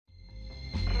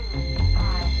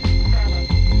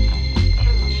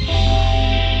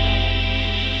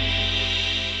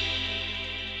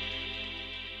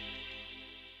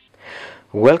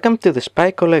Welcome to the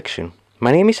Spy Collection.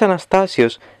 My name is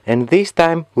Anastasios, and this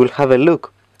time we'll have a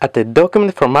look at a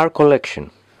document from our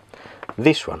collection.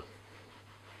 This one.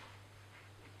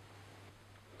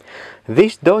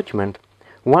 This document,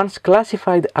 once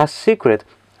classified as secret,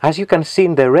 as you can see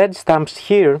in the red stamps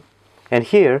here and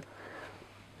here,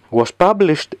 was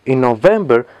published in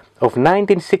November of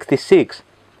 1966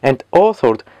 and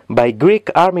authored by Greek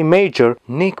Army Major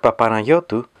Nick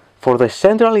Papanagiotou for the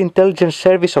Central Intelligence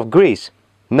Service of Greece,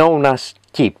 known as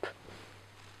KYP.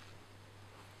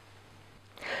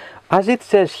 As it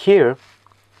says here,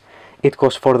 it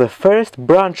was for the first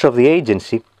branch of the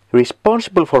agency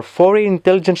responsible for foreign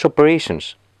intelligence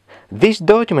operations. This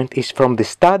document is from the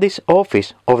Studies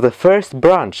Office of the First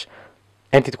Branch,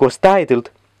 and it was titled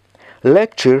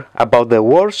Lecture about the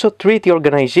Warsaw Treaty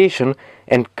Organization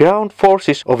and Ground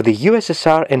Forces of the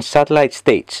USSR and Satellite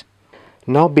States.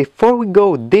 Now, before we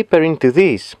go deeper into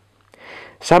this,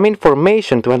 some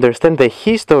information to understand the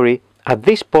history at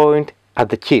this point at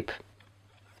the KYP.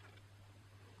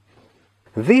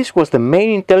 This was the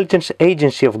main intelligence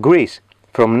agency of Greece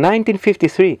from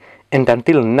 1953 and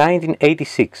until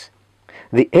 1986.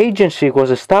 The agency was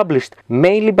established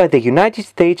mainly by the United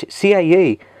States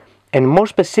CIA and more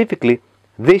specifically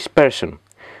this person,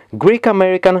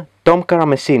 Greek-American Tom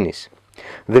Karamessinis,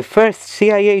 the first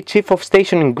CIA chief of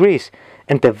station in Greece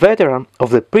and a veteran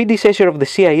of the predecessor of the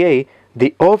CIA,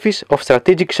 the Office of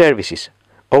Strategic Services,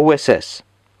 OSS.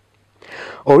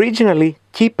 Originally,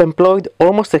 KYP employed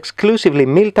almost exclusively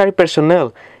military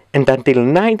personnel, and until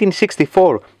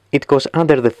 1964 it was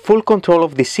under the full control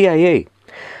of the CIA.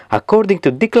 According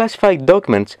to declassified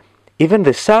documents, even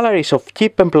the salaries of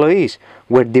KYP employees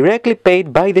were directly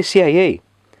paid by the CIA.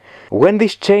 When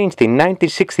this changed in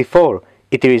 1964,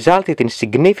 it resulted in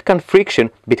significant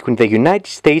friction between the United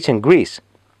States and Greece.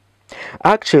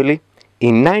 Actually,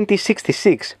 in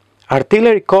 1966,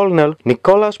 Artillery Colonel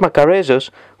Nikolaos Makarezos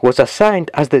was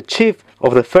assigned as the chief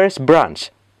of the first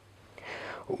branch.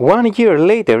 1 year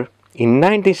later, in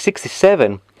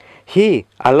 1967, he,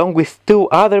 along with two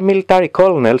other military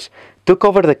colonels, took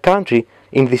over the country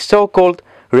in the so-called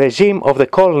regime of the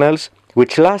colonels,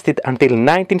 which lasted until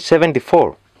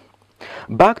 1974.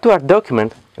 Back to our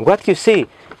document, what you see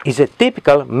is a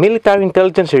typical military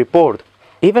intelligence report,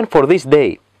 even for this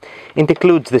day. It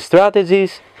includes the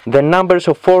strategies, the numbers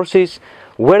of forces,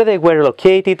 where they were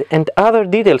located, and other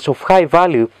details of high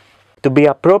value to be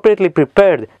appropriately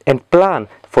prepared and planned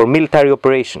for military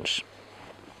operations.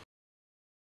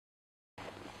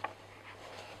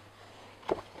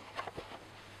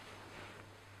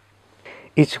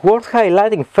 It's worth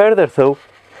highlighting further, though,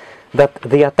 that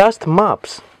the attached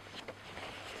maps,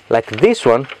 like this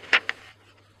one,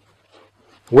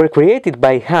 were created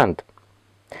by hand.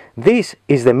 This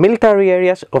is the military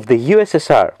areas of the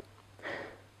USSR.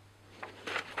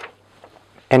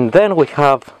 And then we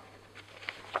have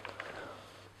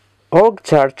org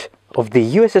chart of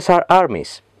the USSR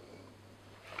armies.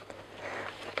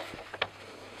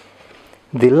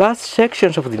 The last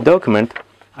sections of the document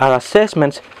are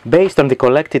assessments based on the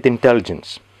collected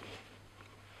intelligence.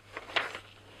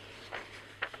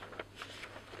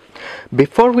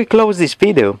 Before we close this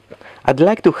video, I'd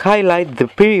like to highlight the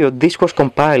period this was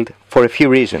compiled for a few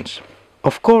reasons.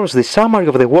 Of course, the summary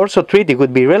of the Warsaw Treaty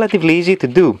would be relatively easy to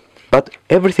do, but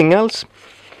everything else?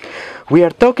 We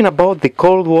are talking about the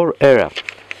Cold War era,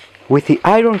 with the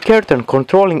Iron Curtain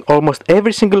controlling almost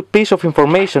every single piece of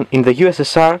information in the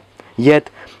USSR,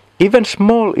 yet even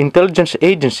small intelligence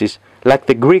agencies like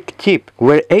the Greek KYP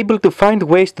were able to find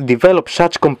ways to develop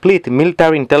such complete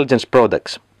military intelligence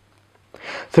products.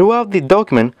 Throughout the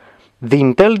document, the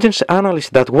intelligence analysts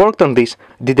that worked on this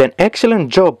did an excellent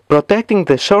job protecting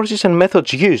the sources and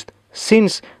methods used,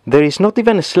 since there is not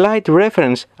even a slight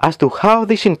reference as to how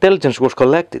this intelligence was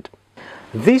collected.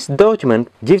 This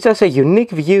document gives us a unique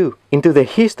view into the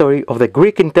history of the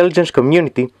Greek intelligence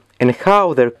community and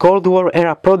how their Cold War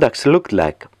era products looked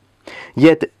like.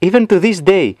 Yet, even to this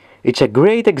day, it's a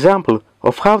great example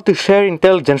of how to share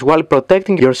intelligence while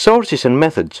protecting your sources and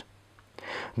methods.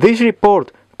 This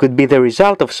report could be the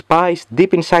result of spies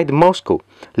deep inside Moscow,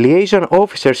 liaison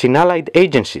officers in allied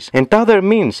agencies, and other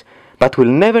means, but we'll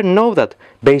never know that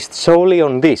based solely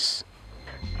on this.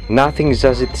 Nothing is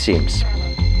as it seems.